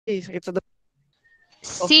Sakit sa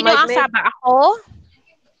off Sino mic, ang net. saba? Ako?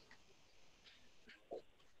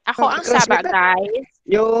 Ako Ma'am, ang kaklase saba, kita. guys.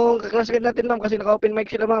 Yung kaklase natin, ma'am, kasi naka-open mic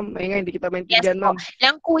sila, ma'am. Ay nga, hindi kita Yes maintindihan, po. ma'am.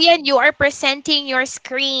 Lang kuya, you are presenting your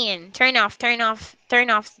screen. Turn off, turn off, turn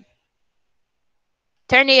off.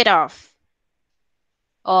 Turn it off.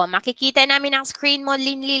 Oh, makikita namin ang screen mo,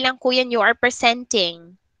 Linly lang kuya, you are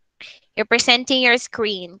presenting. You're presenting your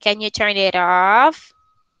screen. Can you turn it off?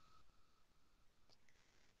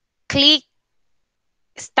 Click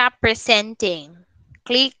stop presenting.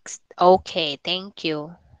 Click, okay, thank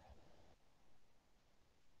you.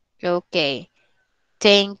 Okay,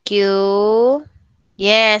 thank you.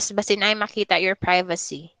 Yes, basin ay makita your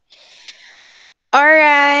privacy. All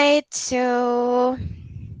right, so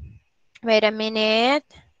wait a minute.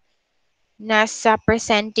 Nasa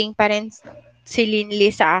presenting pa rin si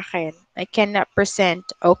Linly sa akin. I cannot present.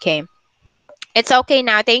 Okay. It's okay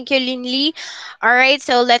now. Thank you, Linly. All right,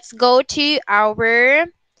 so let's go to our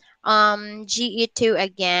GE2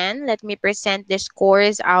 again. Let me present this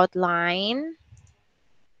course outline.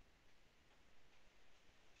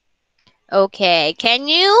 Okay, can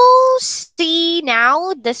you see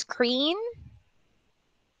now the screen?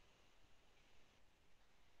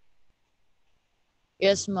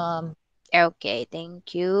 Yes, ma'am. Okay,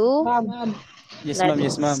 thank you. Ma'am. Yes, ma'am.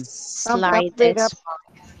 Yes, ma'am. Let's Ma'am, slide update up. this.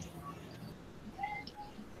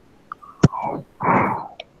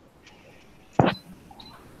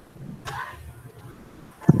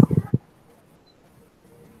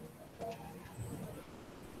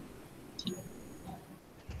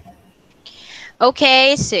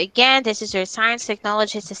 Okay, so again, this is your Science,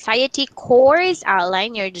 Technology, Society course.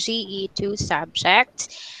 Outline your GE2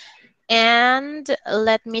 subject. And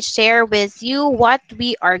let me share with you what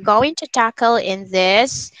we are going to tackle in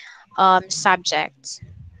this subject.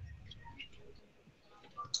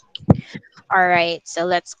 All right, so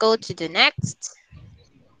let's go to the next.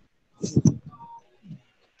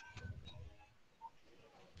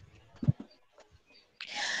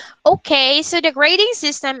 Okay, so the grading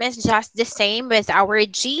system is just the same with our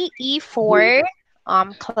GE4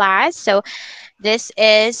 class. So this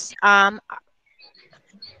is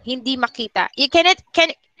hindi makita. You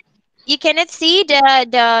cannot see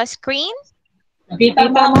the screen?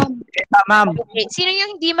 Kita, ma'am. Kita, ma'am. Okay. Sino yung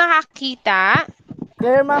hindi makakita?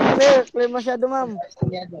 Clear, ma'am. Clear. Clear masyado, ma'am.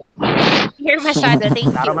 Here masyado.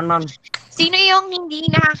 Thank you. Laraman, ma'am. Sino yung hindi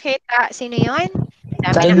nakakita? Sino yun?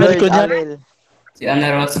 Dami John Lloyd ko nakakita. dyan. Alil. Si Ana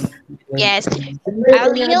Ross. Yes.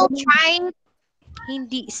 Alil tried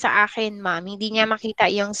hindi sa akin, ma'am. Hindi niya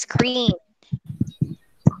makita yung screen.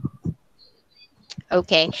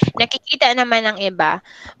 Okay. Nakikita naman ng iba.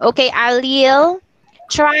 Okay, Alil,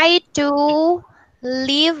 try to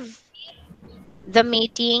leave the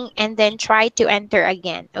meeting and then try to enter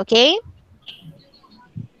again. Okay?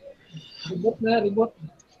 Reboot.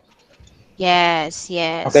 Yes,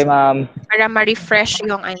 Okay, yes. ma'am. Para ma-refresh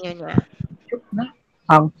yung ano niya.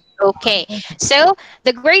 Ma'am. Okay, so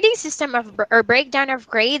the grading system of or breakdown of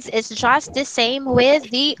grades is just the same with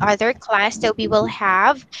the other class that we will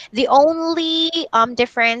have. The only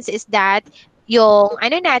difference is that yung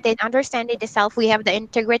ano natin, understanding the self, we have the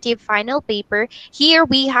integrative final paper. Here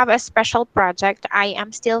we have a special project. I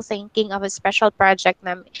am still thinking of a special project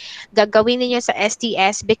na gagawin niyo sa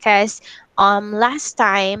STS because last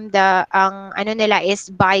time the ang ano nila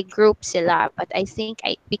is by group sila, but I think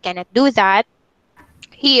we cannot do that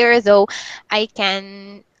here, though. I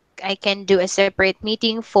can do a separate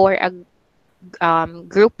meeting for a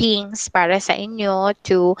groupings para sa inyo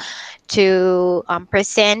to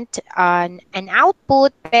present an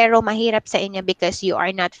output, pero mahirap sa inyo because you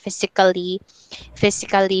are not physically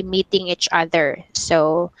meeting each other.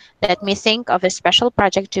 So let me think of a special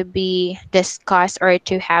project to be discussed or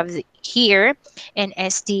to have here in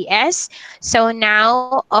SDS. So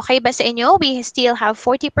now, okay ba sa inyo? We still have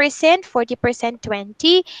 40%, 40%,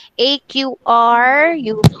 20, AQR,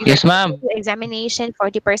 your Yes, ma'am. examination,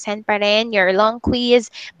 40% pa rin, your long quiz,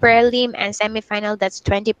 prelim, and semifinal, that's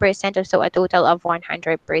 20%, or so a total of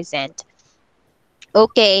 100%.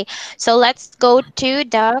 Okay, so let's go to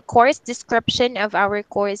the course description of our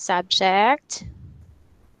course subject.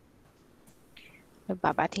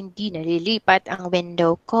 Ba't hindi nalilipat ang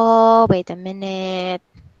window ko? Wait a minute.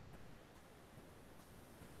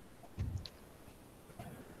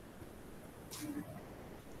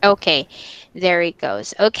 Okay, there it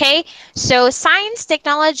goes. Okay, so Science,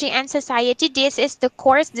 Technology, and Society. This is the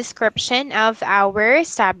course description of our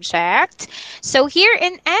subject. So here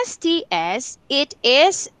in STS, it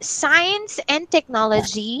is Science and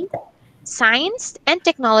Technology. Science and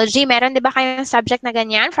technology. Meron di ba kayong subject na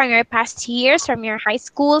ganyan from your past years, from your high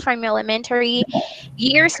school, from your elementary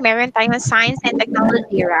years? Meron tayong science and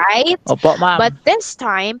technology, right? Opo, ma'am. But this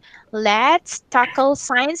time, let's tackle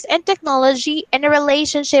science and technology in a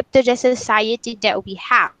relationship to the society that we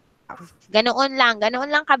have. Ganoon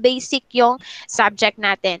lang ka-basic yung subject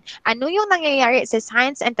natin. Ano yung nangyayari sa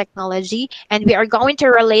science and technology, and we are going to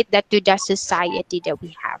relate that to the society that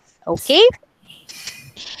we have. Okay?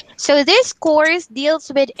 So this course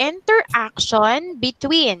deals with interaction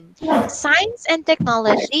between science and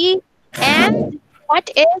technology and what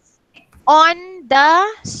is on the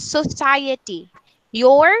society.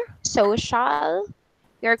 Your social,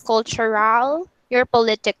 your cultural, your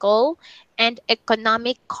political, and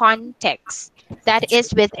economic context that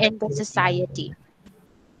is within the society.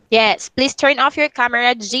 Yes, please turn off your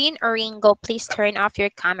camera. Jean or Ringo, please turn off your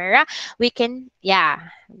camera. We can,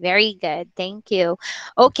 yeah, very good. Thank you.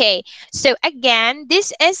 Okay, so again,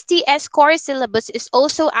 this STS core syllabus is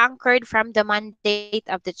also anchored from the mandate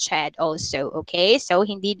of the CHED also. Okay, so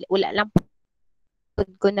hindi, wala lang po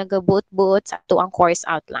ko nagabuot-buot sa ato ang course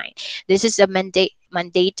outline. This is a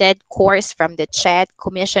mandated course from the CHED,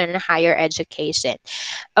 Commission on Higher Education.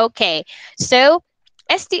 Okay, so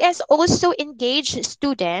STS also engage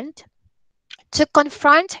student to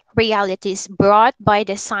confront realities brought by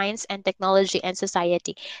the science and technology and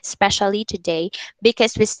society, especially today,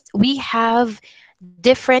 because we have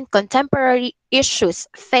different contemporary issues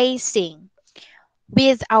facing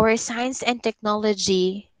with our science and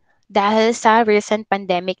technology dahil sa recent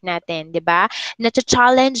pandemic natin, di ba?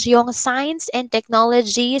 Na-challenge yung science and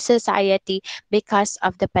technology society because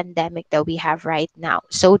of the pandemic that we have right now.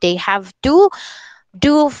 So they have to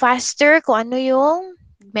do faster kung ano yung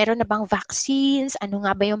meron na bang vaccines, ano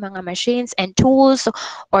nga ba yung mga machines and tools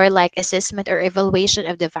or like assessment or evaluation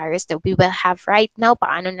of the virus that we will have right now,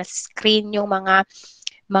 paano na screen yung mga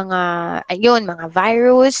ayun, mga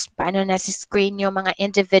virus, paano na screen yung mga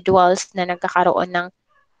individuals na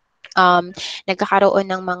um, nagkakaroon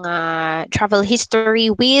ng mga travel history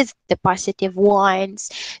with the positive ones.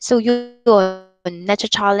 So yun,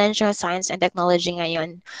 na-challenge yung science and technology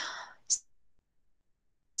ngayon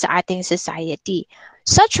sa ating society.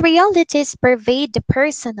 Such realities pervade the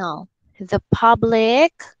personal, the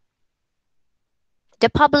public,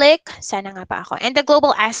 sana nga pa ako, and the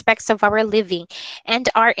global aspects of our living and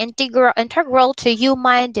are integral to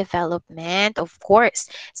human development. Of course,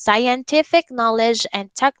 scientific knowledge and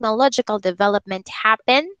technological development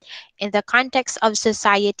happen in the context of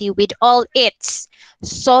society with all its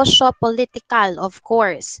socio-political, of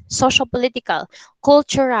course, socio-political,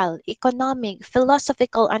 cultural, economic,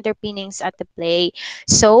 philosophical underpinnings at the play.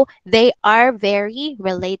 So they are very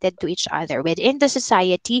related to each other. Within the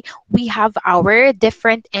society, we have our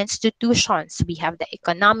different institutions. We have the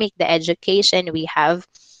economic, the education, we have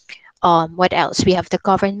what else? We have the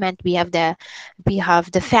government, we have the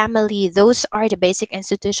family. Those are the basic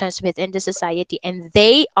institutions within the society, and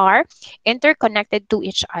they are interconnected to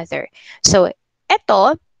each other. So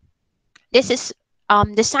eto, this is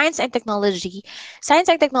the science and technology. Science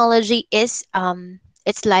and technology is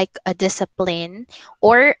it's like a discipline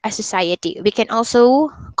or a society. We can also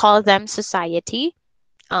call them society,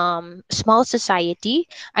 small society.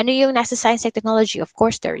 Ano yung nasa science and technology? Of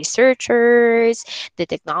course, the researchers, the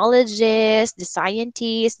technologists, the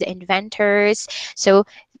scientists, the inventors. So,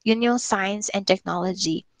 yun yung science and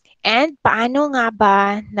technology. And paano nga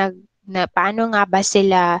ba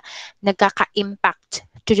sila nagkaka-impact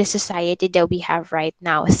to the society that we have right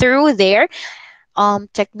now through their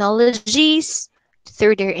technologies,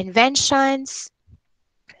 through their inventions,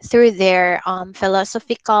 through their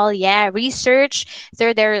philosophical research,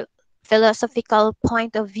 through their philosophical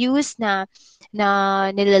point of views na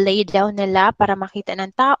nilalay down nila para makita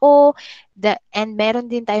ng tao. And meron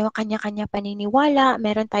din tayo kanya-kanya paniniwala,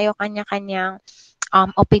 meron tayo kanya-kanyang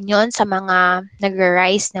opinion sa mga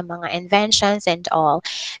nag-rise na mga inventions and all.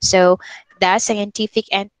 So the scientific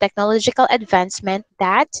and technological advancement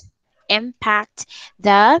that impact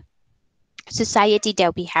the society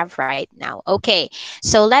that we have right now. Okay,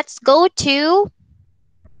 so let's go to.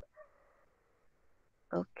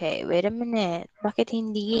 Okay, wait a minute. Bakit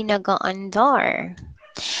hindi nag-aandar?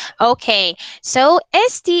 Okay, so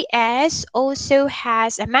STS also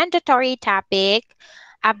has a mandatory topic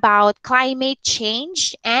about climate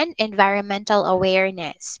change and environmental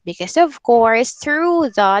awareness because of course through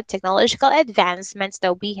the technological advancements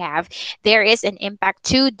that we have, there is an impact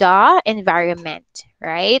to the environment,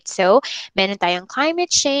 right? So meron tayong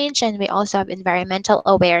climate change and we also have environmental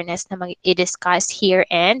awareness na i-discuss here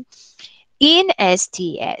and in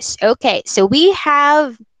STS. Okay, so we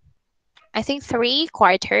have I think 3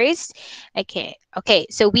 quarters. Okay. Okay.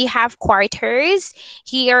 So we have quarters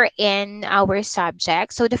here in our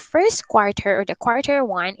subject. So the first quarter or the quarter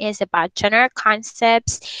one is about general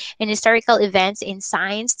concepts and historical events in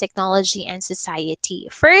science, technology, and society.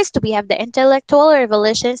 First, we have the intellectual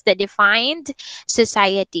revolutions that defined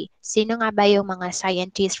society. Sino nga ba yung mga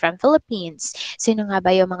scientists from Philippines? Sino nga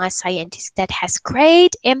ba yung mga scientists that has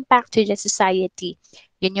great impact to the society?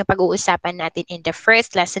 Yun yung pag-uusapan natin in the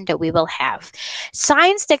first lesson that we will have.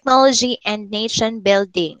 Science, technology, and nation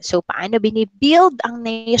building. So, paano binibuild ang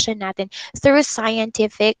nation natin through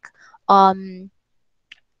um,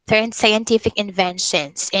 scientific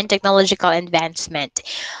inventions and technological advancement.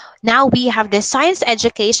 Now, we have the science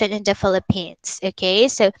education in the Philippines. Okay,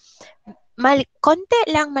 so konti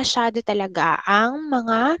lang masyado talaga ang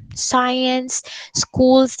mga science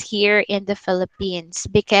schools here in the Philippines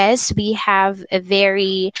because we have a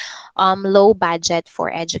very low budget for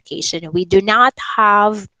education. We do not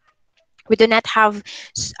have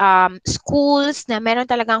schools na meron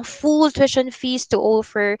talagang full tuition fees to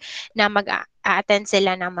offer na mag-attend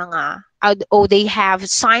sila ng mga they have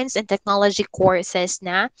science and technology courses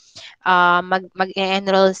na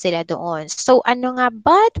mag-enroll sila doon. So ano nga,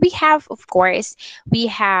 but we have, of course, we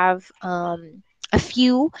have a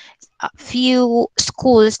few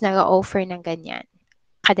schools na offer ng ganyan.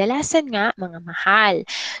 Kadalasan nga, mga mahal.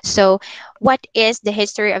 So, what is the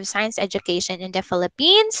history of science education in the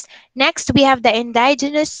Philippines? Next, we have the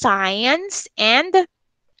indigenous science and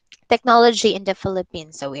technology in the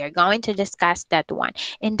Philippines. So we are going to discuss that one.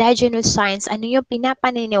 Indigenous science, ano yung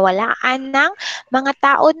pinapaniniwalaan ng mga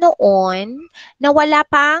tao noon na wala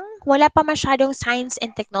pa masyadong science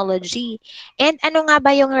and technology. And ano nga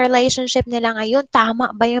ba yung relationship nila ngayon?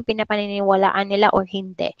 Tama ba yung pinapaniniwalaan nila or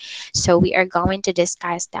hindi? So we are going to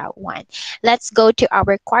discuss that one. Let's go to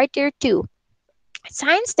our quarter 2.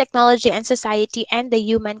 Science, technology, and society and the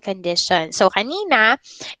human condition. So kanina,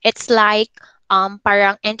 it's like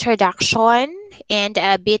parang introduction and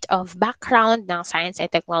a bit of background ng science and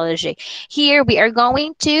technology. Here, we are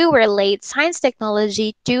going to relate science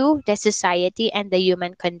technology to the society and the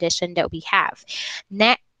human condition that we have.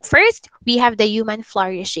 First, we have the human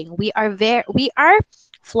flourishing. We are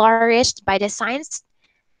flourished by the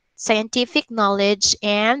scientific knowledge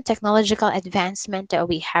and technological advancement that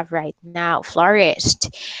we have right now flourished.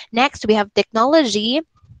 Next, we have technology.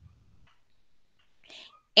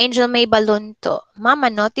 Angel May Balunto. Mama,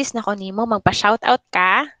 notice na ko nimo magpa-shoutout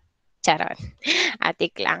ka. Charot.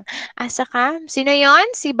 Atik lang. Asa ka? Sino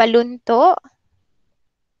yon? Si Balunto?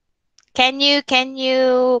 Can you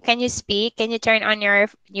speak? Can you turn on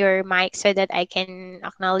your mic so that I can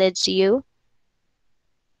acknowledge you?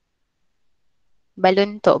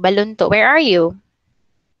 Balunto, Balunto, where are you?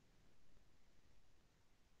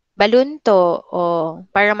 Balunto, oh,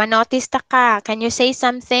 para ma-notice ta ka. Can you say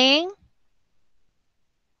something?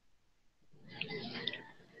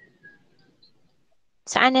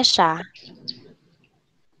 Saan na siya?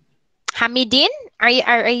 Hamidin?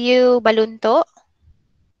 Are you Balunto?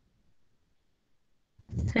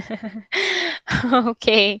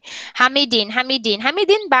 Okay. Hamidin, Hamidin.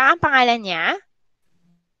 Hamidin ba ang pangalan niya?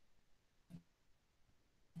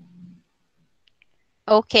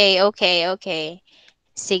 Okay, okay, okay.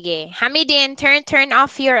 Sige. Hamidin, turn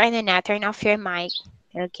off your turn off your mic.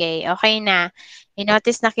 Okay, okay na.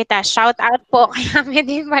 I-notice na kita. Shout out po kay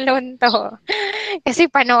Hamidin Malunto.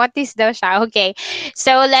 Kasi pa-notice daw siya. Okay.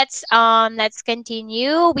 So let's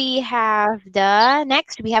continue. We have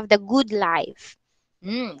the good life.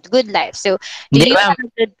 Good life. So do Hindi, you ma'am. have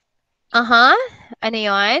a good Uh-huh. Ano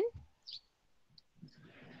 'yon?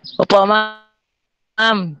 Opo,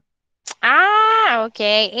 ma'am.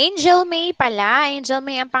 Okay. Angel May pala. Angel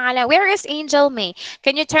May ang pangalan. Where is Angel May?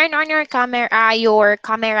 Can you turn on your camera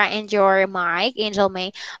and your mic, Angel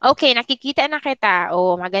May? Okay, nakikita na kita.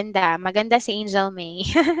 Oh, maganda. Maganda si Angel May.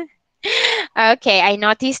 Okay, I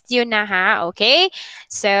noticed you na ha. Okay.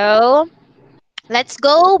 So, let's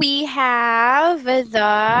go. We have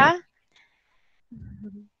the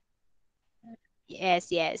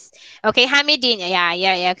Yes, yes. Okay, Hamidin. Yeah,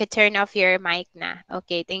 yeah, yeah. Okay, turn off your mic na.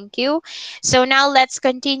 Okay, thank you. So now let's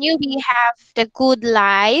continue. We have the good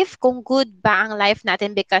life. Kung good ba ang life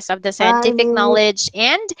natin because of the scientific knowledge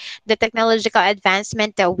and the technological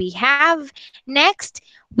advancement that we have. Next,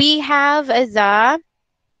 we have the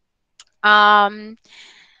um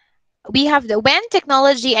we have the when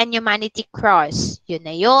technology and humanity cross. Yun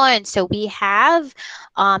na yun. So we have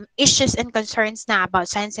issues and concerns na about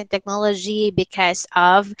science and technology because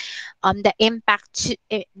of the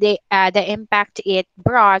the impact it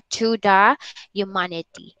brought to the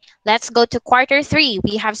humanity. Let's go to quarter three.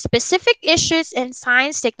 We have specific issues in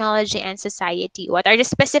science, technology, and society. What are the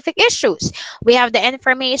specific issues? We have the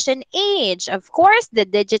information age, of course, the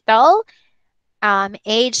digital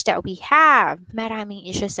age that we have. Maraming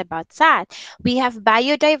issues about that. We have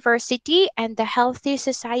biodiversity and the healthy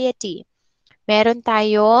society. Meron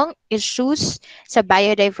tayong issues sa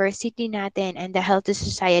biodiversity natin and the healthy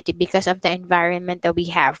society because of the environment that we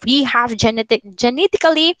have. We have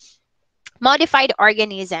genetically modified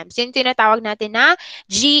organisms. Yung tinatawag natin na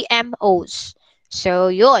GMOs. So,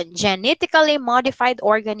 yun, genetically modified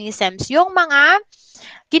organisms. Yung mga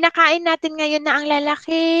kinakain natin ngayon na ang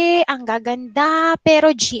lalaki, ang gaganda, pero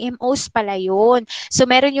GMOs pala yun. So,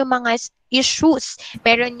 meron yung mga issues,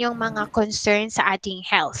 meron yung mga concerns sa ating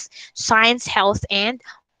health, science, health, and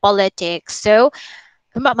politics. So,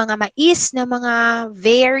 mga mais na mga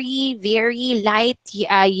very, very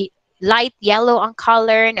light yellow ang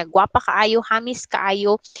color, nagwapa kaayo, hamis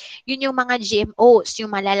kaayo, yun yung mga GMOs, yung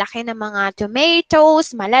malalaki na mga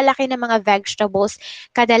tomatoes, malalaki na mga vegetables,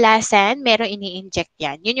 kadalasan meron ini-inject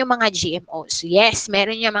yan. Yun yung mga GMOs. Yes,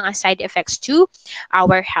 meron yung mga side effects to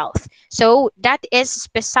our health. So that is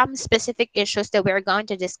some specific issues that we're going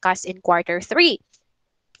to discuss in quarter three.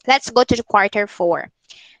 Let's go to the quarter four.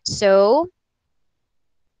 So,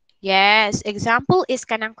 yes, example is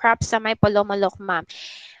kanang crop sa may polomalok, ma'am.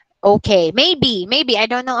 Okay, maybe, I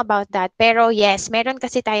don't know about that. Pero yes, meron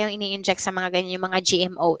kasi tayong ini-inject sa mga ganyan, yung mga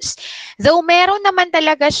GMOs. Though meron naman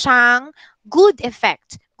talaga siyang good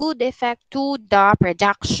effect to the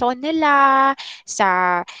production nila,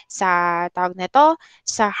 sa tawag na to,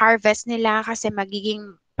 sa harvest nila kasi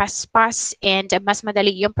magiging paspas and mas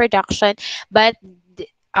madali yung production. But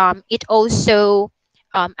it also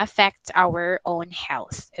affects our own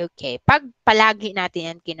health. Okay, pag palagi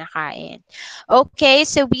natin yan kinakain. Okay,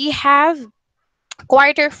 so we have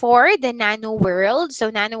quarter four, the nano world.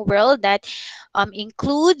 So nano world that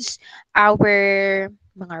includes our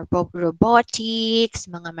mga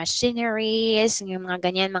robotics, mga machineries, yung mga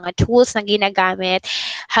ganyan, mga tools na ginagamit.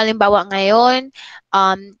 Halimbawa ngayon,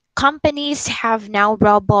 companies have now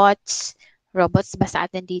robots ba sa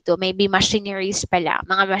atin dito? Maybe machineries pala.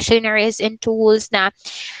 Mga machineries and tools na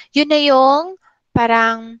yun na yung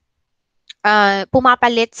parang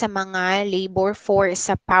pumapalit sa mga labor force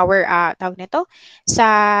sa power tawag nito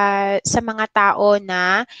sa mga tao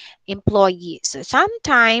na employees. So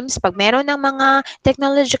sometimes pag meron ng mga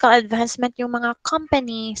technological advancement yung mga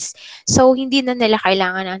companies, so hindi na nila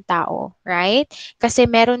kailangan ng tao, right? Kasi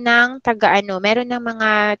meron ng meron ng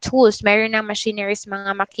mga tools, meron ng machineries,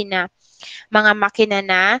 mga makina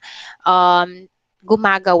na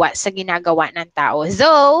gumagawa sa ginagawa ng tao.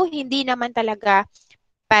 Though hindi naman talaga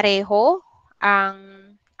pareho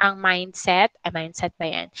ang mindset ba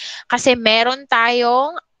yan? Kasi meron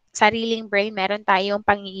tayong sariling brain, meron tayong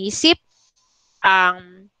pang-iisip,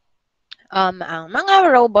 ang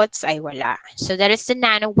mga robots ay wala. So that is the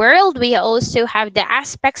nano world. We also have the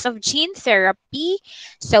aspects of gene therapy.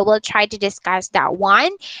 So we'll try to discuss that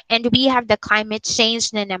one. And we have the climate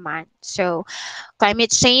change na naman. So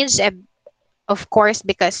climate change, of course,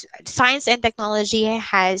 because science and technology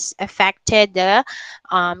has affected the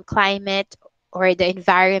climate or the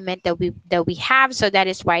environment that we have. So that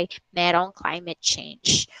is why merong climate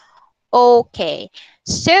change. Okay.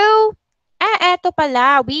 So, eto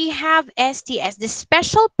pala, we have STS, the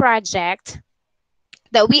special project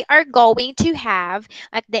that we are going to have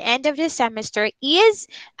at the end of the semester is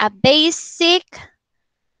a basic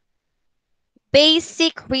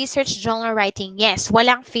research journal writing. Yes,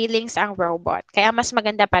 walang feelings ang robot. Kaya mas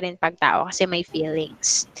maganda pa rin pag tao kasi may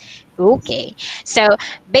feelings. Okay. So,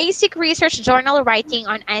 basic research journal writing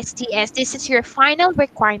on STS. This is your final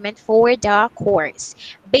requirement for the course.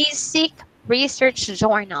 Basic research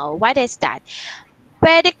journal. What is that?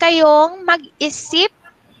 Pwede kayong mag-isip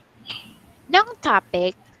ng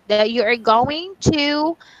topic that you are going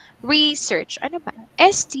to research. Ano ba?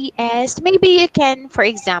 STS. Maybe you can, for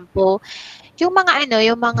example, yung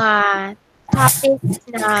mga topics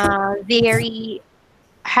na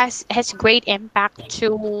has great impact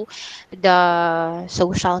to the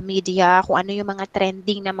social media, kung ano yung mga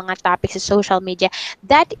trending na mga topics sa social media.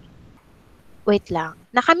 Wait lang.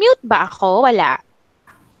 Nakamute ba ako? Wala.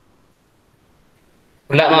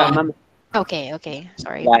 Wala, ma'am. Okay.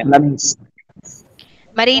 Sorry. Wala, miss.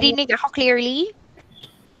 Maririnig ako clearly?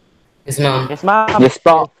 Yes, ma'am. Yes, ma'am. Yes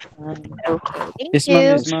po. Okay, thank Yes, ma'am.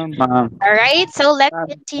 you. Yes, ma'am. Ma'am. All right, so let's Ma'am,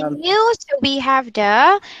 ma'am. continue. So we have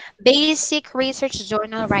the basic research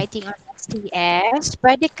journal writing on STS.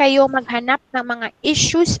 Pwede kayo maghanap ng mga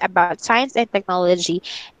issues about science and technology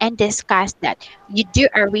and discuss that. You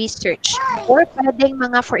do a research. Or pwedeng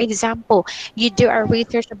mga, for example, you do a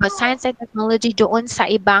research about science and technology doon sa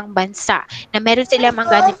ibang bansa na meron silang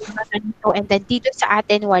mga ganito and then dito sa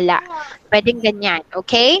atin wala. Pwedeng ganyan,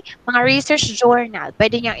 okay? Mga research journal,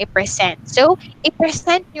 pwede niyang i-present. So,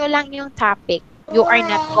 i-present nyo lang yung topic. You are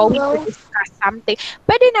not going to discuss something.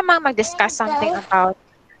 Pwede namang mag-discuss something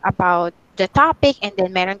about the topic and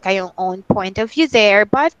then meron kayong own point of view there,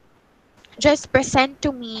 but just present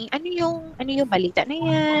to me ano yung balita na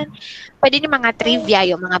yan. Pwede yung mga trivia,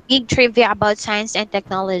 yung mga big trivia about science and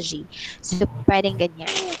technology. So, pwedeng ganyan.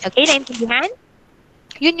 Okay, naintindihan?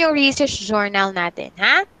 Yun yung research journal natin,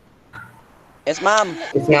 ha? Yes, ma'am.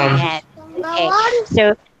 Yes, ma'am. Yes. Okay. So,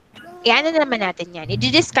 yan na naman natin yan.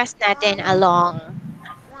 I-discuss natin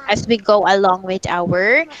as we go along with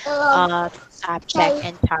our subject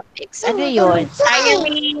and topics. Ano yun?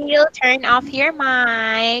 Cyril, turn off your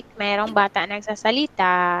mic. Merong bata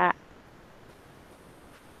nagsasalita.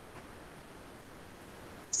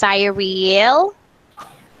 Cyril?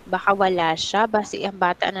 Baka wala siya. Basi ang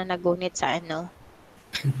bata na nagunit sa ano.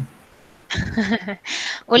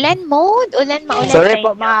 Ulan mode. Ulan maulan Sorry sa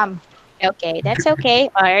po, inyo. ma'am. Okay, that's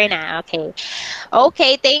okay. Or na, okay.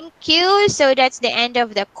 Okay, thank you. So that's the end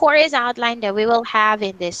of the course outline that we will have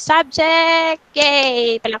in this subject.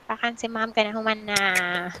 Yay! Palakpakan si ma'am kanahuman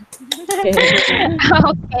na.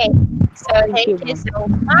 Okay. So thank you so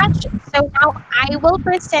much. So now I will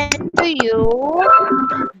present to you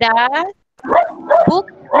the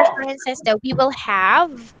book references that we will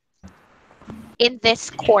have in this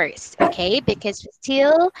course, okay? Because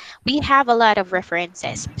still, we have a lot of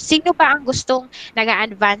references. Sino ba ang gustong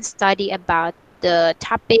nag-advanced study about the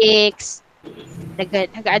topics?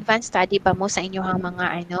 Nag-advanced study ba mo sa inyong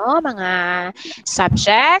mga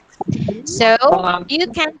subjects? So, you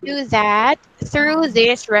can do that through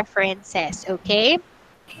these references, okay?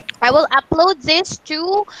 I will upload this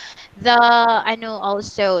to the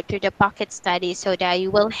also to the pocket study so that you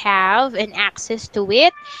will have an access to it.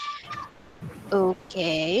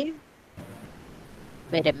 Okay.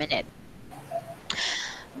 Wait a minute.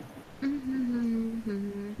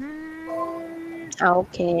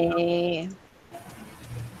 Okay.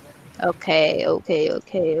 Okay.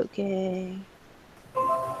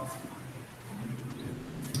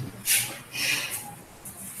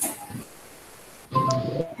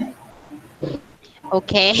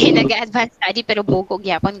 Okay, nag-advance study pero bugog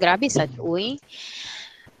yapon. Grabe sad, uy.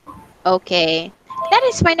 Okay. That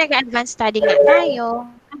is why nag-advance study nga tayo.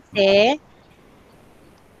 Kasi,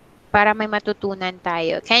 para may matutunan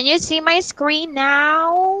tayo. Can you see my screen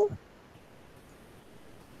now?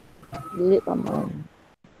 Dili pa, ma'am.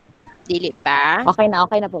 Dili pa? Okay na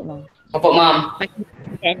po, ma'am. Opo, ma'am.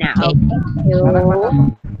 Okay na. Okay.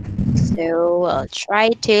 So, I'll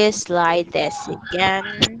try to slide this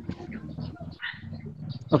again.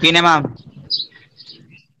 Okay na, ma'am.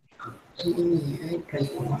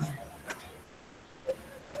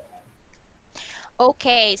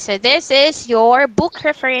 Okay, so this is your book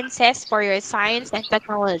references for your science and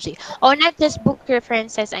technology. Oh, not just book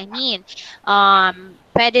references, I mean.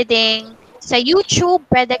 Pwede ding sa YouTube,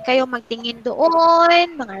 pwede kayo magtingin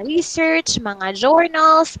doon, mga research, mga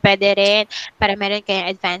journals, pwede rin para meron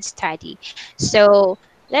kayong advanced study. So,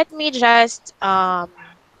 let me just,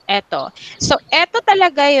 eto. So, eto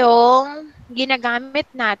talaga yung ginagamit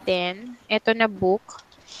natin, eto na book.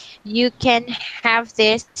 You can have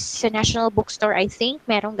this sa National Bookstore, I think.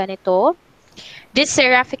 Merong ganito. This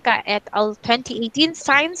Seraphica et al. 2018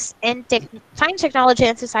 Science, Technology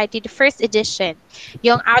and Society, the first edition.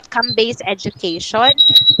 Yung outcome-based education.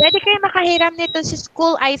 Pwede kayo makahiram nito sa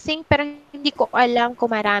school, I think, pero hindi ko alam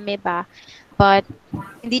kung marami ba. But,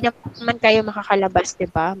 hindi naman kayo makakalabas, di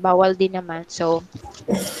ba? Bawal din naman. So,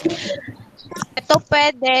 ito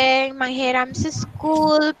pwedeng manghiram sa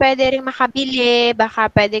school, pwede rin makabili,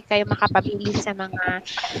 baka pwede kayo makapabili sa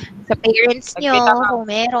parents nyo kung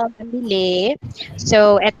meron pambili.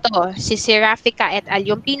 So, ito, si Seraphica et al.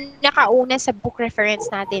 Yung pinakauna sa book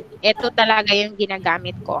reference natin, ito talaga yung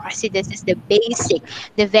ginagamit ko kasi this is the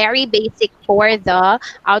very basic for the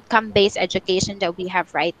outcome-based education that we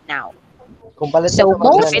have right now. So,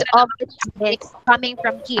 most of the topics coming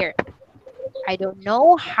from here. I don't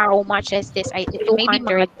know how much is this. Maybe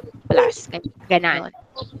 200 plus. Ganon.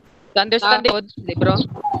 Understand po, libro.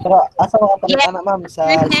 Pero asa mo ka Yes. anak ma'am sa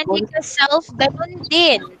Understanding school? yourself, ganon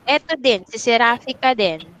din. Ito din, si Seraphica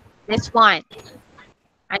din. This one.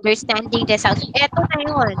 Understanding the self. Eto na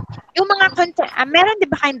yun. Yung mga, meron di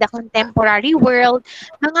ba kind of contemporary world,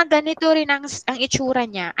 mga ganito rin ang itsura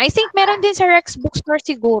niya. I think meron din sa Rex Bookstore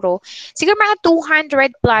siguro. Siguro mga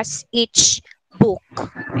 200 plus each book.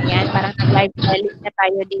 Ayan, parang nag-live selling na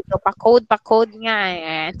tayo dito. Pa-code nga.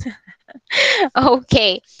 Ayan.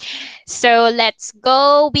 Okay. So let's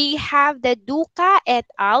go. We have the Duca et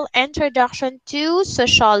al. Introduction to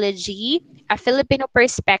Sociology, a Filipino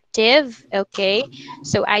Perspective. Okay.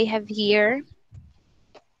 So I have here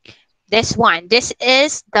this one. This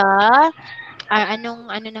is the, ano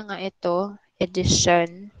na nga ito?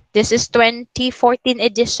 Edition. This is 2014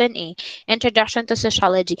 edition eh. Introduction to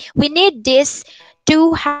Sociology. We need this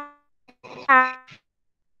to have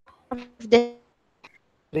the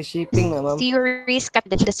series Reshipping na, ma'am.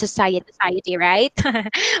 the society, right?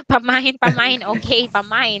 Pamahin, okay,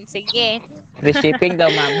 pamahin, sige. Reshipping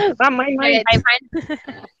daw, ma'am. Ma'am, may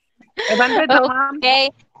 500 lang, ma'am.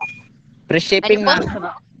 Okay. Reshipping, Ano po?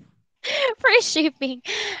 ma'am. For shipping.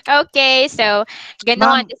 Okay, so,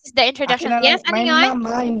 ganon. Ma'am, This is the Akin introduction. na lang. Yes, ano Mine, yun? ma'am.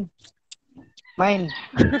 Mine.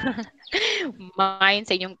 Mine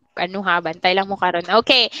sa inyong, bantay lang mo karon.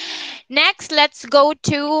 Okay, next, let's go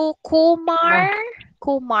to Kumar.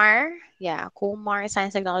 Kumar. Yeah, Kumar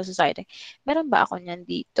Science Technology Society. Meron ba ako niyan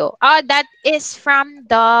dito? That is from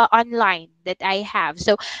the online that I have.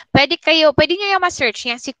 So, pwede nyo yung ma-search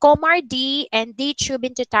yan. Si Kumar D. and D. Tube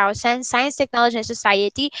in 2000, Science Technology and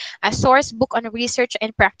Society, a source book on research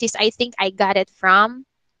and practice. I think I got it from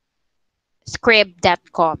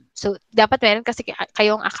scrib.com. So, dapat meron kasi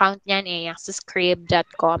kayong account niyan yung sa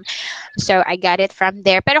scrib.com. So, I got it from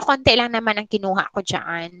there. Pero konti lang naman ang kinuha ko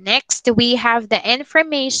dyan. Next, we have the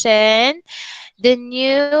information, the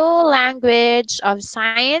new language of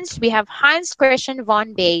science. We have Hans Christian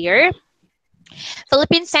von Bayer,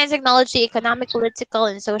 Philippine Science, Technology, Economic,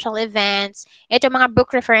 Political, and Social Events. Ito mga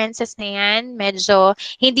book references na yan, medyo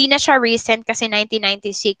hindi na siya recent kasi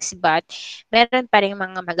 1996, but meron pa rin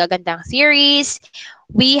mga magagandang theories.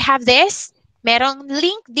 We have this. Merong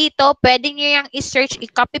link dito. Pwede nyo yung i-search,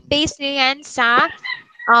 i-copy-paste nyo yan sa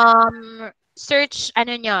search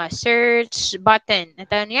button.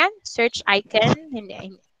 Ito yan? Search icon?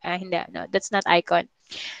 Hindi, no, that's not icon.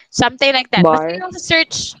 Something like that. Basta Bar. yung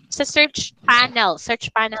search panel,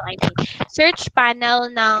 search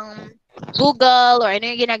panel ng Google or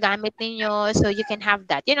ano yung ginagamit ninyo, so you can have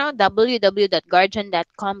that,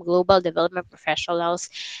 www.guardian.com, Global Development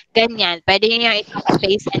Professionals, ganyan. Pwede nyo yung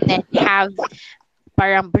i-copy-paste and then have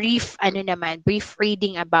parang brief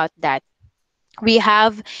reading about that. We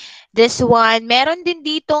have this one. Meron din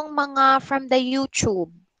ditong mga from the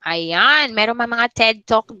YouTube. Ayan, meron mga TED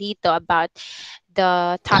Talk dito about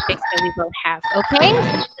the topics that we will have. Okay? So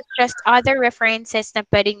this is just other references na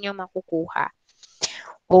pwede nyo makukuha.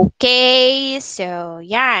 Okay, so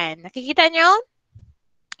yan. Nakikita nyo?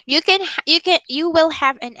 You will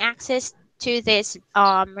have an access to this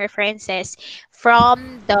references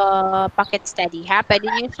from the Pocket Study, ha?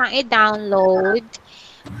 Pwede nyo siyang i-download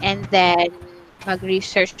and then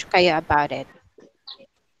mag-research kayo about it.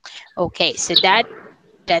 Okay, so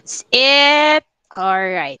that's it. All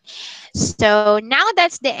right. So now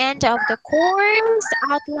that's the end of the course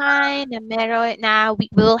outline na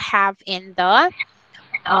we will have in the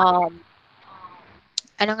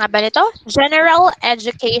ano nga ba nito? General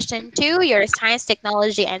Education to your Science,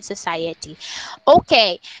 Technology, and Society.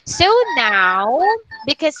 Okay, so now,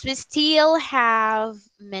 because we still have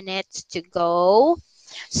minutes to go,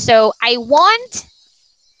 so I want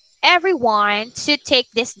everyone to take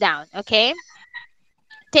this down, okay?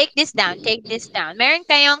 Take this down. Meron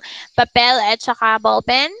kayong papel at saka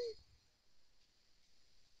ballpen?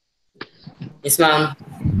 Yes, ma'am.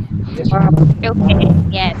 Okay,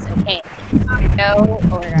 yes, okay. So,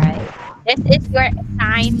 all right. This is your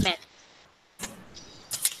assignment.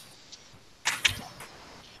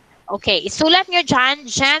 Okay, isulat nyo dyan,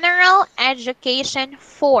 General Education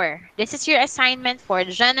 4. This is your assignment for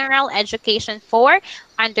General Education 4,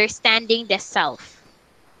 Understanding the Self.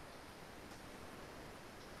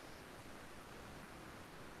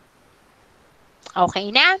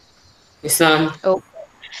 Okay na? Yes, ma'am. Okay.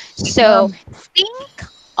 So, think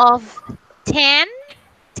of 10,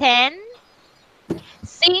 10.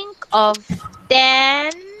 Think of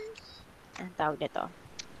 10. Ang tawag nito?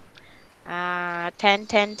 10,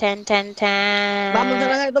 10, 10, 10, 10. Ma'am, unsa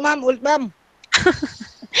lang ito, ma'am? Ulit, ma'am.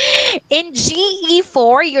 In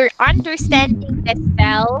GE4, you're understanding the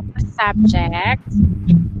self subject.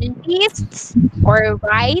 Lists or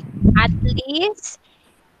write at least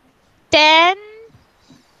 10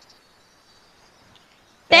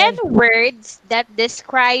 words that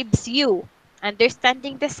describes you.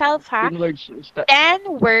 Understanding the self, ha? 10 words.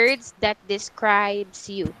 10 words that describes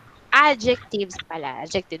you. Adjectives pala.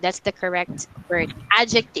 Adjective. That's the correct word.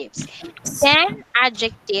 Adjectives. 10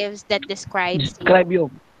 adjectives that describes you. Describe you.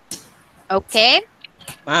 Okay?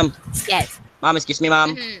 Ma'am. Yes. Ma'am, excuse me,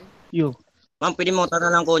 ma'am. Mhm. You. Ma'am, pwede mo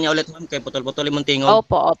tanan ko niya ulit, ma'am, kay putol-putol yung tingog.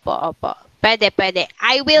 Opo. Pwede, pwede.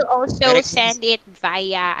 I will also Correct. send it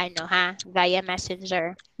via, via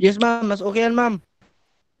messenger. Yes, ma'am. Mas okay yan, ma'am.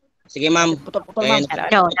 Sige, ma'am. Putol-putol, Kaya ma'am.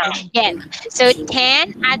 No. Yes. So,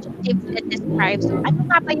 10 adjectives that describes you. Ano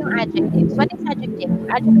nga ba yung adjectives? What is adjective?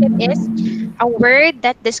 Adjective is a word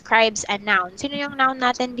that describes a noun. Sino yung noun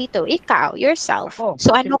natin dito? Ikaw, yourself. Ako.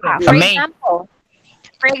 So, ano ka? Siyempre.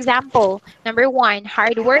 For example, number 1,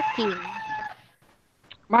 hardworking.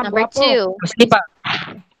 Ma'am, Number guwapo. 2, Pasti pa.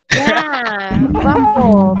 yeah,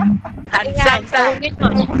 guwapo. Ayan, so yun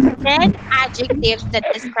yun. 10 adjectives that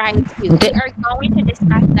describes you. We are going to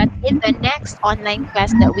discuss that in the next online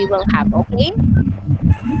class that we will have, okay?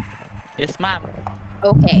 Yes, ma'am.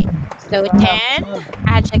 Okay. So 10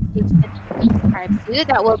 adjectives that describes you.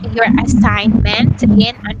 That will be your assignment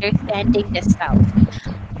in understanding the self.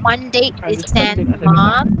 Monday is Understanding. sent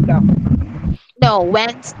mom. No,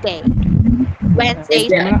 Wednesday. Wednesday Wednesday.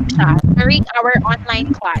 send siya during our online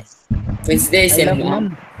class. Wednesday, I love send you, ma'am.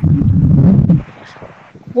 ma'am.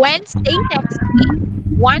 Wednesday next week,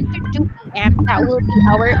 1 to 2 p.m. That will be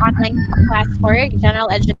our online class for general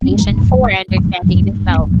education for understanding the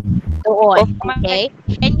self. Doon, okay?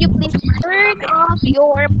 And you please turn off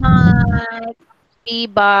your mic,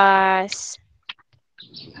 Bibas.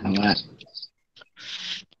 Tama.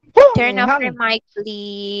 Turn off your Hang. mic,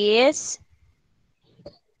 please.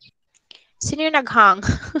 Sino yung naghang?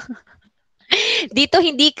 Dito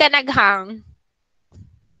hindi ka naghang.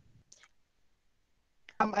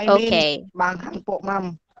 Ma'am, I mean, Okay. manghang po,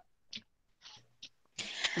 ma'am.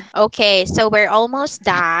 Okay, so we're almost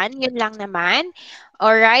done. Yun lang naman.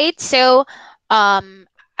 All right. So,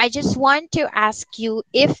 I just want to ask you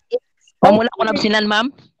if it's Ma'am, wala ko okay. nabsinan,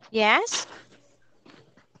 ma'am. Yes?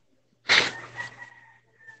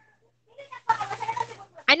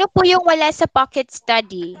 Ano po yung wala sa pocket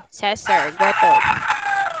study, Cesar? Goto.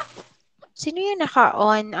 Sino yung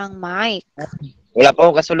naka-on ang mic? Wala pa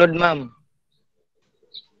ako kasulod, ma'am.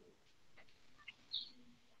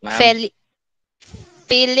 Ma'am.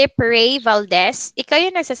 Philip Ray Valdez, ikaw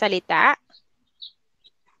yung nagsasalita?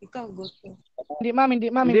 Hindi, ma'am. Hindi,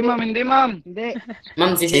 ma'am. Hindi, ma'am. Hindi.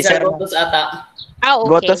 Ma'am, si Si Cesar Sir. Gotos ata. Ah, okay.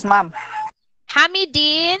 Gotos, ma'am.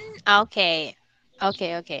 Hamidin? Okay.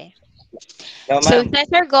 Okay. No, So, ma'am.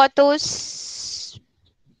 Cesar Gotos,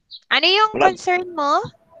 ano yung Wala. concern mo?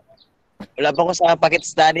 Wala pa ako sa packet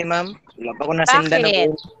study, ma'am. Wala pa ako nasindan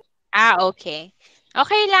Bakit? ng Ah, okay.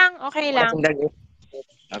 Okay lang. Okay lang,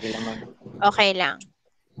 ma'am. Okay lang.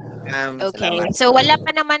 Okay. Salamat. So, wala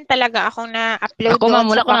pa naman talaga akong na-upload Ako, ma'am,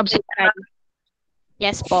 doon wala sa ko pocket study.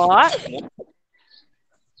 Yes po.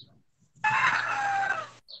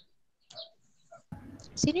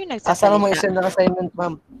 Sino yung Kasama mo nagsasalita? isend ng assignment,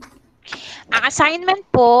 ma'am. Ang assignment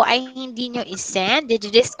po ay hindi nyo isend.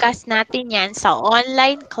 Didi-discuss natin yan sa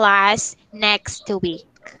online class next week.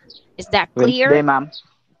 Is that clear? Wednesday, ma'am.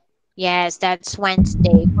 Yes, that's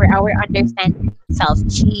Wednesday for our understanding self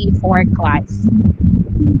G4 class.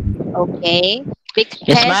 Okay? Because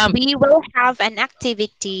Yes, ma'am. we will have an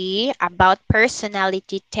activity about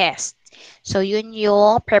personality test. So, yun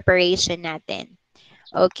yung preparation natin.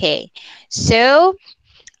 Okay. So,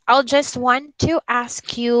 I'll just want to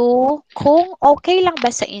ask you kung okay lang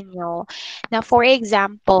ba sa inyo na for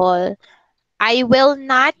example, I will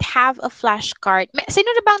not have a flashcard. Sino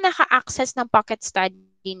na bang naka-access ng pocket study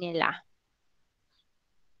nila?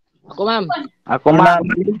 Ako, ma'am. Ako, ma'am.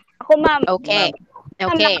 Ako, ma'am. Okay.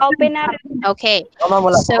 Ma'am, Okay. naka-open na rin. Okay. Ma'am,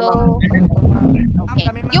 wala So, okay.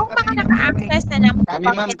 Kami, ma'am, Yung kami, mga kami. naka-access na ng Kami,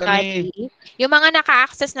 ma'am, pocket kami. study, yung mga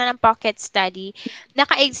naka-access na ng pocket study,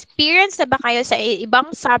 naka-experience na ba kayo sa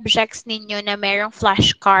ibang subjects ninyo na merong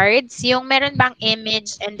flashcards? Yung meron bang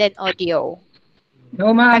image and then audio? No,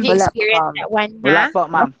 ma'am. Have you Wala pa, experienced ma'am. that one Wala na? po,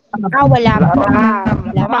 ma'am. Ah, wala pa.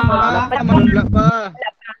 Wala pa. Wala pa.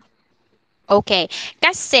 Okay.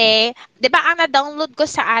 Kasi, di ba ang na-download ko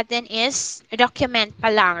sa atin is document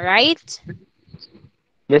pa lang, right?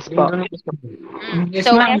 Yes po. Yes,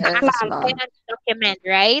 So, ma'am. naka-access kayo ng document,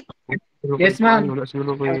 right? Yes, ma'am.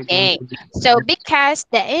 Okay. So, because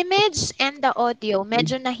the image and the audio,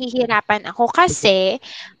 medyo nahihirapan ako kasi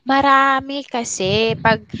marami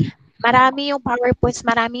yung PowerPoints,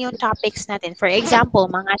 marami yung topics natin. For example,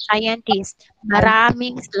 mga scientists,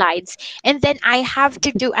 maraming slides. And then I have to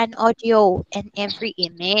do an audio and every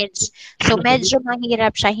image. So medyo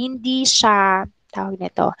mahirap siya. Hindi siya tawag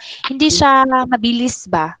nito, hindi siya mabilis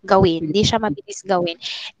ba gawin, hindi siya mabilis gawin.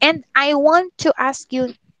 And I want to ask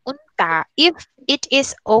you, Unta, if it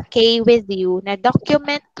is okay with you na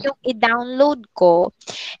document yung i-download ko,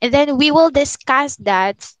 and then we will discuss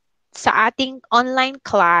that sa ating online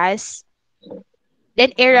class, then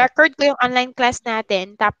i-record ko yung online class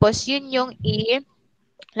natin, tapos yun yung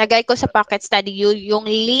lagay ko sa Pocket Study, yung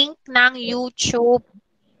link ng YouTube.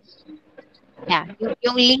 Yeah,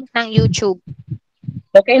 yung link ng YouTube.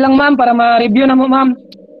 Okay lang ma'am, para ma-review na mo ma'am.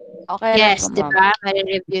 Okay lang Yes, po, di ma'am. ba?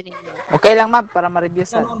 Mare-review ninyo. Okay lang ma'am, para ma-review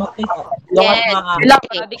sa. Yes. Ilang,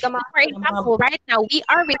 Okay. di ka ma- For example, right now, we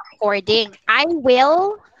are recording.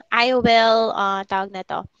 Tawag na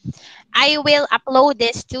to. I will upload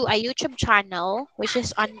this to a YouTube channel, which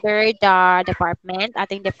is under the department,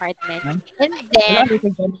 ating department. And then, you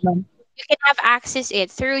can have access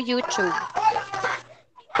it through YouTube.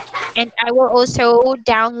 And I will also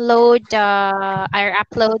download or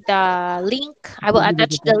upload the link. I will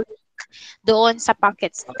attach the link doon sa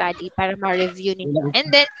Pocket Study para ma-review ninyo. And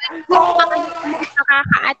then, yung mga hindi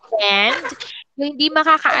makaka-attend, yung hindi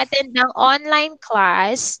makaka-attend ng online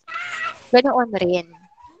class, ganoon rin.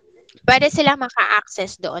 Pwede sila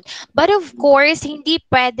maka-access doon. But of course, hindi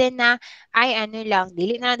pwede na, ay ano lang,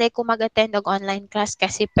 dili na dahil ko mag-attend ng online class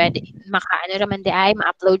kasi pwede, maka-ano naman di ay,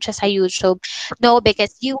 ma-upload siya sa YouTube. No,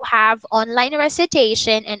 because you have online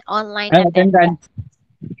recitation and online attendance.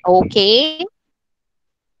 Okay?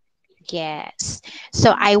 Yes.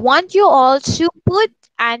 So I want you all to put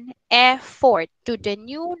an effort to the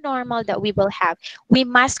new normal that we will have. We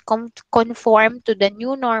must conform to the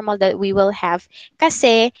new normal that we will have.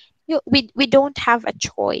 Kasi we don't have a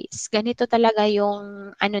choice. Ganito talaga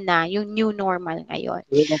yung yung new normal ngayon.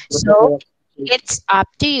 So it's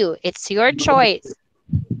up to you. It's your choice.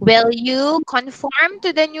 Will you conform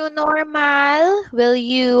to the new normal? Will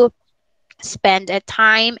you spend a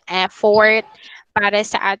time, effort para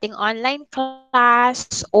sa ating online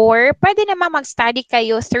class, or pwede naman mag-study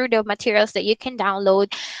kayo through the materials that you can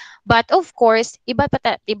download. But of course, iba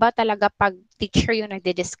talaga pag teacher yung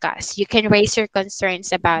nagdi-discuss. You can raise your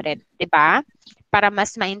concerns about it, di ba? Para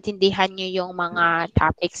mas maintindihan nyo yung mga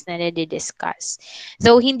topics na nadi-discuss.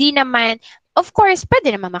 So, hindi naman, of course,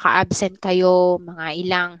 pwede naman maka-absent kayo, mga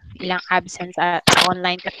ilang absence sa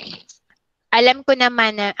online. Alam ko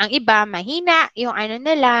naman na ang iba, mahina yung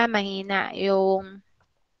mahina yung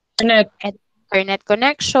internet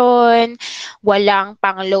connection, walang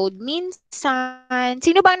pang-load minsan.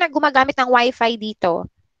 Sino bang gumagamit ng Wi-Fi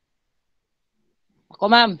dito?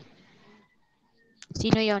 Ako ma'am.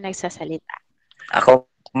 Sino yung nagsasalita? Ako,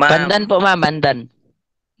 ma'am. Bandan po ma'am, bandan.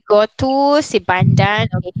 Go to si Bandan.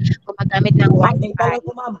 Okay. Gumagamit ng Wi-Fi.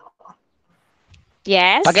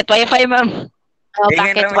 Yes? Packet wifi ma'am. Oh, Tingin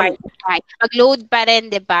packet naman. Wi-Fi. Mag-load pa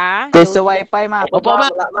rin, di ba? Peso wifi ma'am. Opo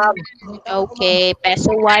ma'am. Okay.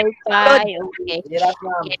 Peso Wi-Fi. Okay.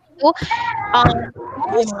 So,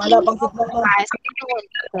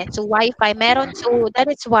 so Wi-Fi meron. So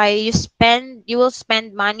that is why you will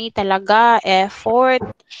spend money talaga, effort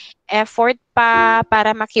pa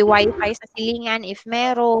para maki-Wi-Fi sa silingan if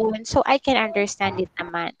meron. So I can understand it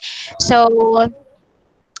naman. So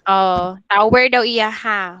tower daw iya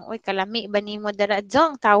ha. Uy, kalami ba ni mo dara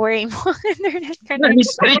jong tower mo internet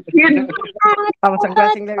connection. Ang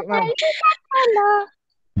klaseng lagi ma'am.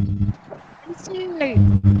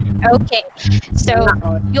 Okay. So,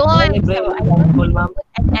 yun. So, I want to put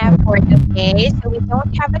an effort, okay? So, we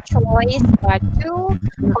don't have a choice but to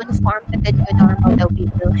conform to the new normal that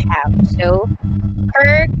we will have. So,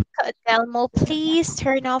 Kirk, Telmo, please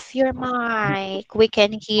turn off your mic. We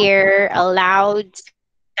can hear a loud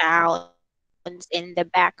sounds in the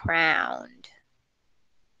background.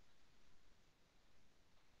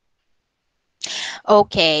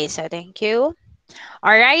 Okay, so thank you.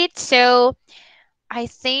 All right, so I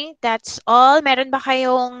think that's all. Meron ba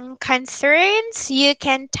kayong concerns? You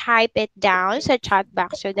can type it down sa chat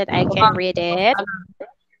box so that I can read it.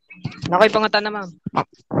 Nakoy pangatan na ma'am.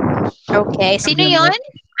 Okay, sino yun?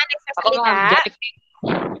 Ano Ako ma'am. nagsasalita?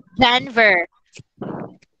 Denver.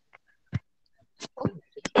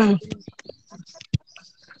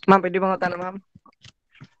 Ma'am, pwede bang utana ma'am?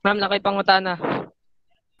 Ma'am, nakoy pangutana.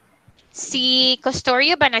 Si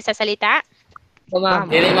Custorio ba nagsasalita? Ako ma'am.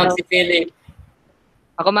 Dili ma'am si Philip.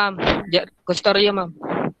 Ako ma'am. Custodio ma'am.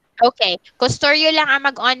 Okay, Custorio lang ang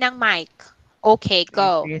mag-on ng mic. Okay,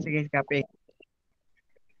 go. Sige, copy.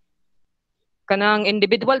 Kanang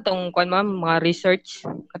individual tong kwan ma'am, mga research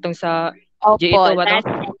katong sa Opo, G2 ba to? that's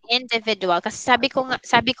an individual. Kasi sabi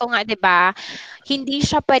ko nga 'di ba, hindi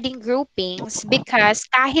siya pwedeng groupings because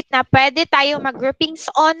kahit na pwede tayo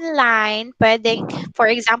mag-groupings online, pwedeng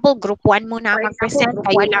for example, group 1 muna ang mag-present,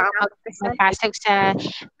 kayo lang ang magpasok sa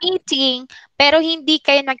meeting, pero hindi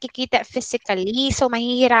kayo nagkikita physically. So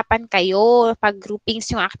mahihirapan kayo pag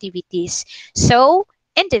groupings yung activities. So,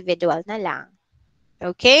 individual na lang.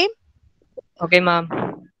 Okay? Okay, ma'am.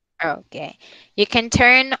 Okay. You can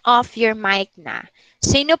turn off your mic na.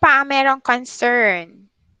 Sino pa ang merong concern?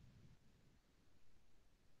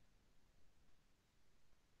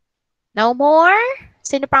 No more?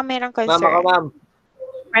 Sino pa ang merong Ma'am, ako concern? ma'am.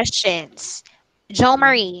 Questions? Jo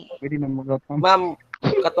Marie. Pwede na mag-out, ma'am. Ma'am,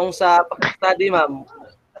 katong sa pag-study, ma'am.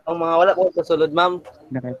 Ang mga wala ko kasulod, ma'am.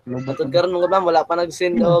 Matod karon mga ma'am, wala pa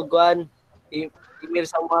nag-send og kuan email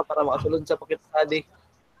sa mga para makasulod sa pag-study.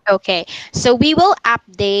 Okay. So we will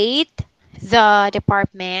update the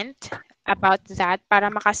department about that para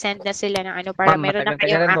makasend na sila ng ano para Ma'am, meron na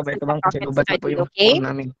matagal-tagalan kayong po ba access ito, sa ma'am? Kasi pocket lubat na po study, yung okay? phone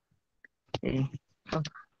namin. Okay. Oh,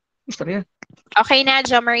 istorya. Okay na,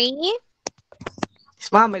 Jo Marie? Yes,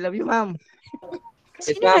 ma'am. I love you, ma'am.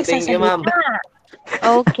 Yes, Sino ma'am. Thank you, ma'am. nagsasalita?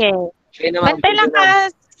 Okay. Okay na, ma'am. Bantay Thank lang you, ma'am.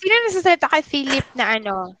 ka. Sino nagsasalita kay Philip na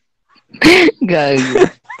ano? Gago.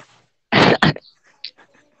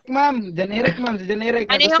 Ma'am, generic, ma'am.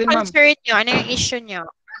 Generic. Ano yung Agustin, ma'am. concern nyo? Ano yung issue nyo?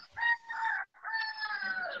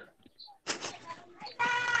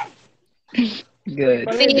 Good.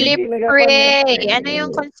 Philip Pray. Ano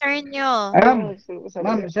yung concern nyo?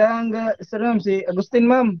 Ma'am, siya ang ma'am, si Agustin,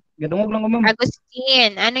 ma'am. Gadungog lang ko, ma'am.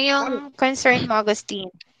 Agustin. Ano yung concern mo, Agustin?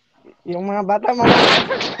 Yung mga bata, ma'am.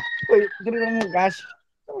 Uy, dili lang mo, gosh.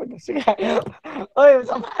 Sige. Uy,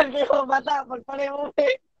 samahan kayo mga bata. Pagpalay mo,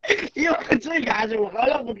 yung kasi, gosh.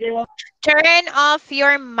 Wala po kayo. Turn off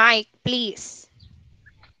your mic, please.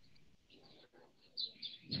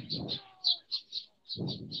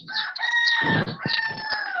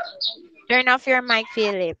 Turn off your mic,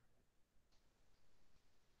 Philip.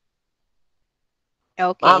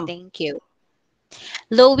 Okay, Ma'am. thank you.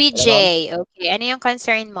 Louie Hello, J. Okay, ano yung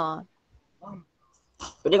concern mo?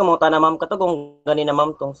 Pwede ka mga na ma'am, kato kung ganina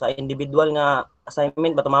ma'am, tong sa individual nga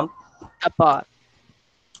assignment ba to ma'am? Apo.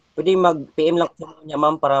 Pwede mag-PM lang ko niya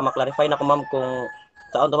ma'am para maklarify na ko ma'am kung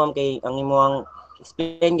saan to ma'am kay ang imo ang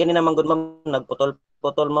explain ganina ma'am good ma'am,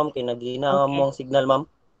 nagputol-putol ma'am kay nagina Okay. mo ang signal ma'am.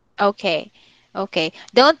 Okay. Okay.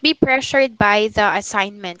 Don't be pressured by the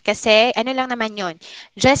assignment kasi ano lang naman yun.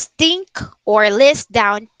 Just think or list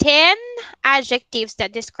down 10 adjectives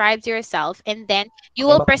that describes yourself and then you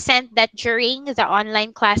will present that during the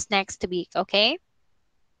online class next week. Okay?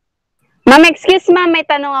 Ma'am, excuse ma'am, may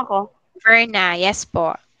tanong ako. Verna, yes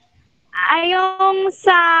po. Yung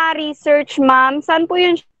sa research, ma'am, saan po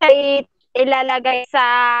yun siya ilalagay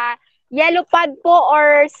sa yellow pad po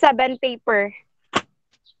or sa bond paper?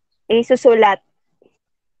 Isusulat.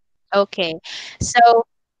 Okay. So,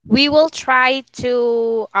 we will try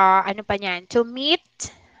to, to meet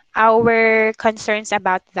our concerns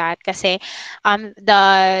about that kasi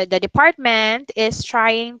the department is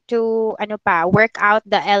trying to work out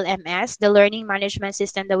the LMS, the learning management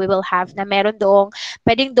system that we will have na meron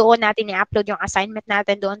pwedeng doon natin i-upload yung assignment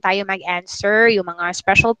natin, doon tayo mag-answer yung mga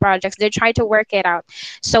special projects. They try to work it out.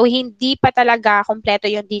 So hindi pa talaga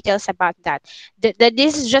kompleto yung details about that.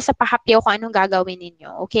 This is just a pahapyaw kung anong gagawin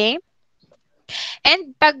ninyo, okay?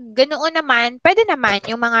 And pag ganoon naman, pwede naman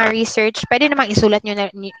yung mga research, pwede naman isulat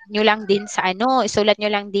nyo lang din sa isulat nyo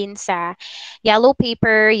lang din sa yellow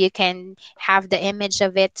paper. You can have the image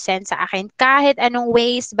of it send sa akin. Kahit anong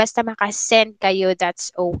ways, basta makasend kayo,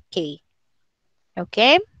 that's okay.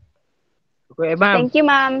 Okay? Okay, ma'am. Thank you,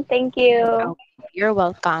 ma'am. Thank you. Okay, you're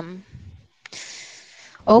welcome.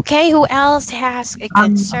 Okay, who else has a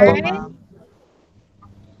concern?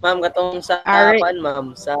 Ma'am, katong sa Alright.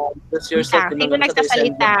 ma'am, sa introduce yourself, Sino kung sa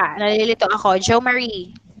to-send, nagsasalita? Nalilito ako. Jo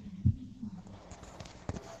Marie.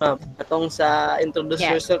 ma'am. Katong sa introduce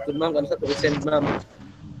Yes. yourself, good ma'am, kung sa to-send, ma'am.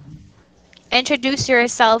 Introduce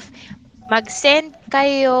yourself. Mag-send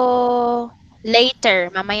kayo later,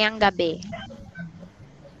 mamayang gabi.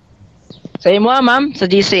 Sa imo, ma'am, sa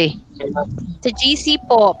GC. Sa GC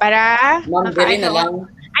po, para Ma'am, diri na lang.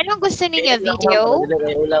 Anong gusto ninyo? Ma'am, Video? para dili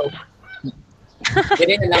kayo ulaw.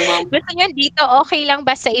 Diri na lang, ma'am. Gusto nyo dito? Okay lang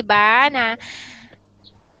ba sa iba na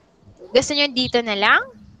gusto nyo dito na lang?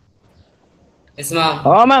 Yes, ma'am.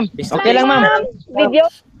 Oo, ma'am. Okay lang, ma'am. Video.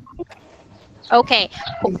 Okay.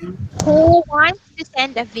 Who wants to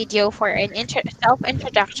send a video for an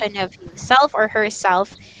self-introduction of himself or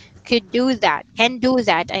herself could do that. Can do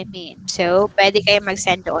that, I mean. So, pwede kayo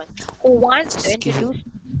mag-send doon. Who wants to introduce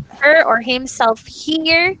her or himself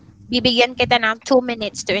here, bibigyan kita ng 2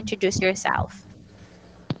 minutes to introduce yourself.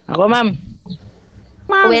 Ako, ma'am.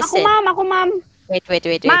 Ma'am, Who is ako it? ma'am, ako ma'am. Wait.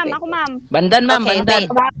 Ma'am, ako ma'am. Bandan, ma'am, Okay, bandan.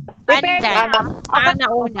 Prepared Bandan. na. Okay, Ang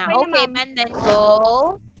nauna. okay na Okay, ma'am. Bandan, go.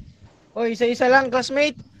 Oy, isa-isa lang,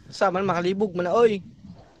 classmate. Sa man makalibog man na, oy.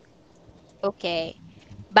 Okay.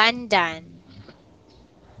 Bandan.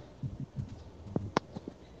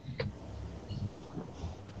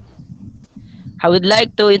 I would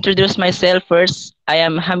like to introduce myself first. I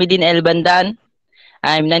am Hamidin El Bandan.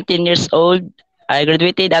 I'm 19 years old. I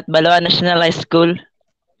graduated at Balawan National High School.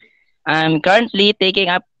 I'm currently taking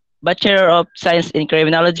up Bachelor of Science in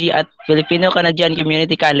Criminology at Filipino Canadian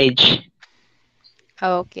Community College.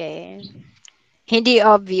 Okay. Hindi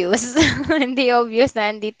obvious. Hindi obvious na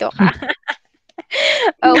andito ka.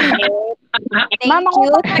 Okay. Ma'am, Thank ako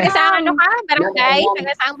you. pa Taga saan ano ma'am. ka? Barangay? Ma'am.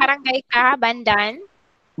 Taga saang barangay ka? Bandan?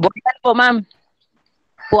 Bukayan po, ma'am.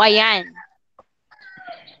 Buayan.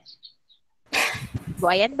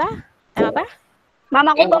 Buayan ba? Tama ba? Ma'am,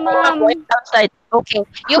 ako pa ma'am. Outside. Okay.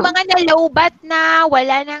 Yung mga na-lowbat na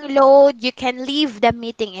wala ng load, you can leave the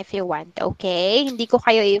meeting if you want. Okay? Hindi ko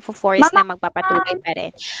kayo i-force na magpapatuloy pa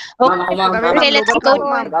rin. Ma'am, ako, Okay. ma'am. Kami, ma'am, Okay, let's lubat go. ako,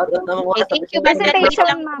 ma'am. Okay, thank you, Bandan. Wait Presentation,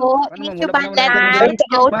 lang ma'am. po. Ano, Thank ma'am, you, wala pa Bandan. naman natin Let's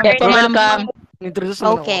go. Ma'am, Turn You're welcome. Introduce mo na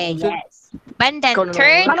ako. Okay, yes. Bandan, Ikaw na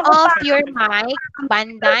turn naman. off your mic.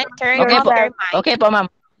 Bandan, turn Okay off po. your mic. Okay po, ma'am.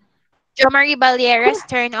 Jo Marie Balieras,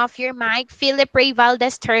 turn off your mic. Philip Ray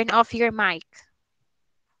Valdez, turn off your mic.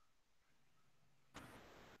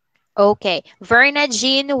 Okay. Verna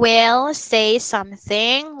Jean will say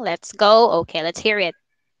something. Let's go. Okay, let's hear it.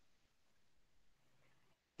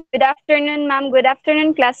 Good afternoon, ma'am. Good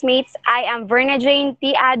afternoon, classmates. I am Verna Jane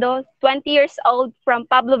T. Ado, 20 years old from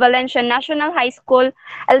Pablo Valencia National High School.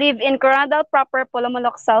 I live in Coronadal proper,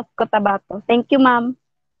 Polomolok South, Cotabato. Thank you, ma'am.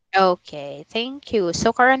 Okay, thank you.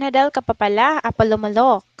 So, Coronadal ka pa pala,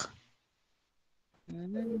 Apalomalok.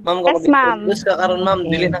 Ma'am, Yes, kung ma'am. mag-introduce ka karon ma'am,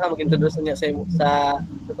 Okay. dili na ka mag-introduce niya sa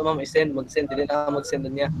ito ma'am, mag-send, dili na ka mag-send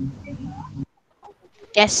niya.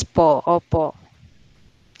 Yes po, opo.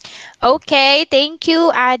 Okay, thank you,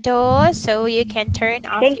 Ado. So, you can turn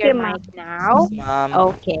off Thank your you, ma'am. mic now. Ma'am.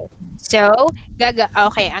 Okay. So,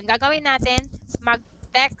 okay, ang gagawin natin,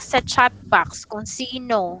 mag-text sa chat box kung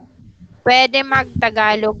sino. Pwede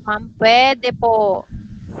mag-Tagalog, ma'am. Pwede po.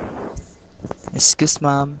 Excuse,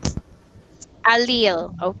 ma'am. Alil.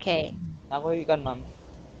 Okay. Ako ikan, ma'am.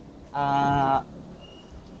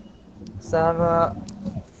 Sa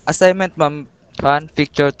assignment, ma'am, fan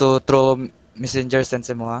picture to through messenger send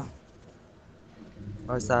sa mga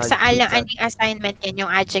or sa Sa group chat. aning assignment yan,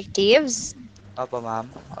 yung adjectives. Opo, ma'am.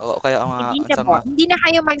 O kaya ang Hindi na po. Hindi na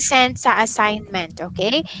kayo mag-send sa assignment,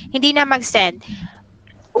 okay? Hindi na mag-send.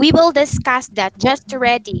 We will discuss that. Just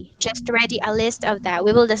ready a list of that.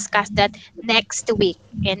 We will discuss that next week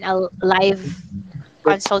in a live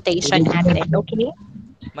consultation natin. Okay?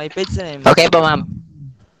 may page na yun. Okay po, ma'am.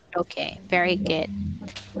 Okay. Very good.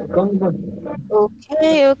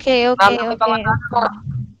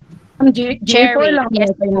 Okay. Cherry.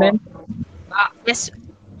 Yes po. Yes.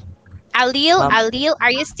 Ma'am. Alil,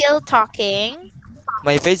 are you still talking?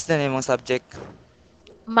 May page na yung mga subject.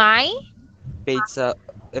 My? Page sa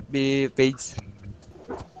FB page.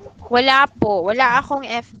 Wala po. Wala akong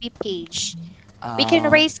FB page. We can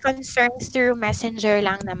raise concerns through messenger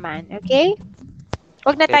lang naman. Okay?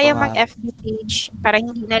 Huwag na Okay tayo po, ma'am. mag-FB page para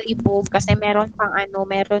hindi nalibog kasi meron pang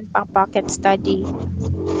pocket study.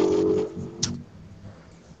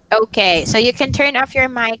 Okay, so you can turn off your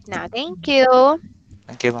mic now. Thank you.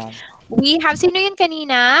 Thank you, ma'am. We have, sino yun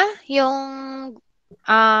kanina? Yung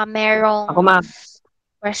merong Ako, ma'am.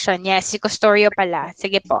 question. Yes, si Custodio pala.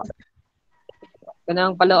 Sige po.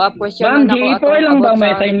 Kanang follow-up question Ma'am, man ako G4 lang ba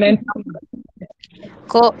may sa- assignment?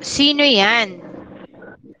 Sino yan?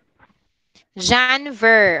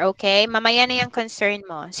 Janver, okay? Mamaya na yung concern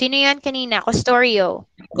mo. Sino yan kanina? Custodio.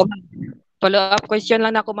 Follow-up question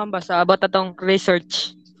lang ako, ma'am, ba, sa about atong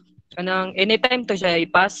research. Kanang anytime to siya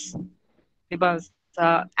i-pass. Diba?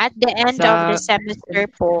 Sa At the end of the semester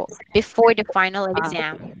po, before the final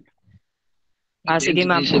exam. sige,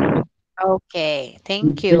 ma'am. Okay,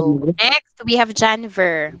 thank you. Next, we have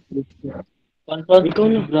Janver. Ikaw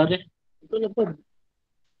na, brother. Ikaw na po.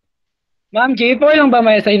 Ma'am, G4 lang ba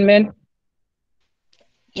may assignment?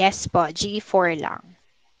 Yes po, G4 lang.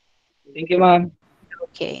 Thank you, ma'am.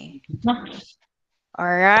 Okay. Ma'am,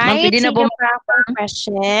 Alright, pwede na sino po- pa ang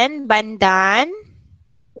question? Bandan?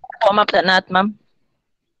 Po, ma'am, na, ma'am.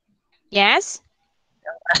 Yes?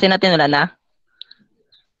 Kasi natin wala na.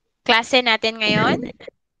 Klase natin ngayon?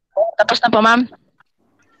 Tapos na po, ma'am.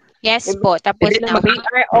 Yes po, tapos Pwede na na. We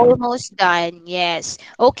are almost done. Yes.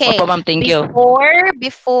 Okay. Opo, ma'am, thank you.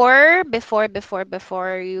 Before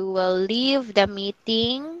you will leave the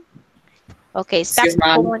meeting, Okay, stop Excuse, ko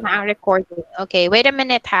ma'am. muna ang recording. Okay, wait a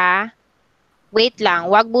minute ha. Wait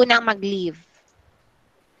lang, wag munang mag-leave.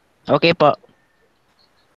 Okay po.